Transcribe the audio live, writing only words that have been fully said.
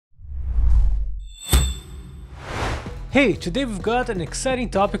Hey, today we've got an exciting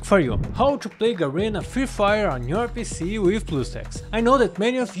topic for you, how to play Garena Free Fire on your PC with BlueStacks. I know that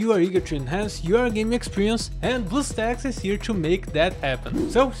many of you are eager to enhance your gaming experience and BlueStacks is here to make that happen.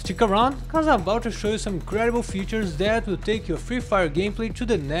 So stick around, cause I'm about to show you some incredible features that will take your Free Fire gameplay to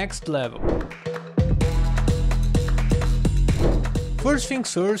the next level. First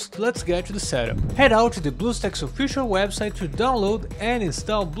things first, let's get to the setup. Head out to the BlueStacks official website to download and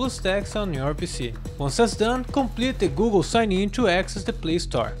install BlueStacks on your PC. Once that's done, complete the Google sign-in to access the Play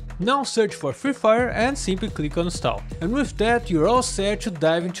Store. Now search for Free Fire and simply click on install. And with that, you're all set to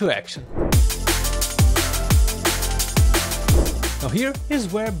dive into action. Now here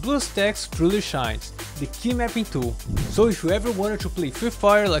is where BlueStacks truly shines, the key mapping tool. So if you ever wanted to play Free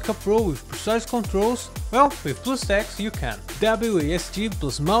Fire like a pro with precise controls, well, with BlueStacks you can. WASD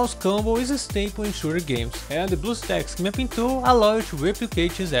plus mouse combo is a staple in shooter games, and the BlueStacks key mapping tool allows you to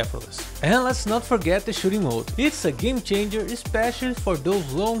replicate this effortless. And let's not forget the shooting mode. It's a game changer, especially for those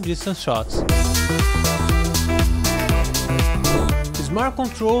long distance shots. Smart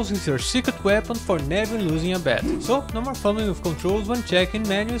Controls is your secret weapon for never losing a battle, so no more fumbling with controls when checking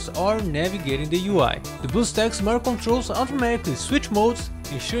menus or navigating the UI. The BlueStacks Smart Controls automatically switch modes,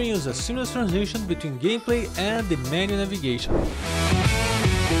 ensuring you a seamless transition between gameplay and the menu navigation.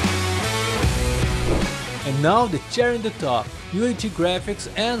 And now the cherry on the top, UHD graphics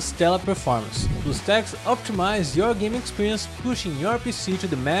and stellar performance. BlueStacks optimize your game experience, pushing your PC to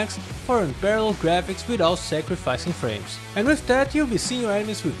the max for unparalleled graphics without sacrificing frames. And with that, you'll be seeing your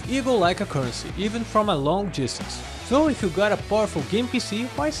enemies with eagle-like accuracy, even from a long distance. So if you got a powerful game PC,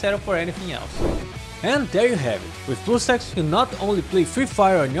 why settle for anything else? And there you have it. With BlueStacks, you not only play Free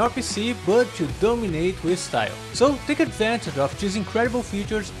Fire on your PC, but you dominate with style. So take advantage of these incredible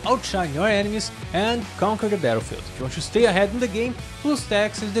features, outshine your enemies, and conquer the battlefield. If you want to stay ahead in the game,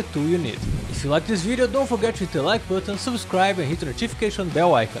 BlueStacks is the tool you need. If you like this video, don't forget to hit the like button, subscribe and hit the notification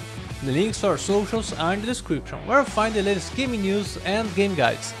bell icon. The links to our socials are in the description, where you'll find the latest gaming news and game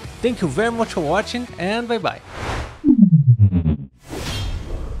guides. Thank you very much for watching, and bye bye.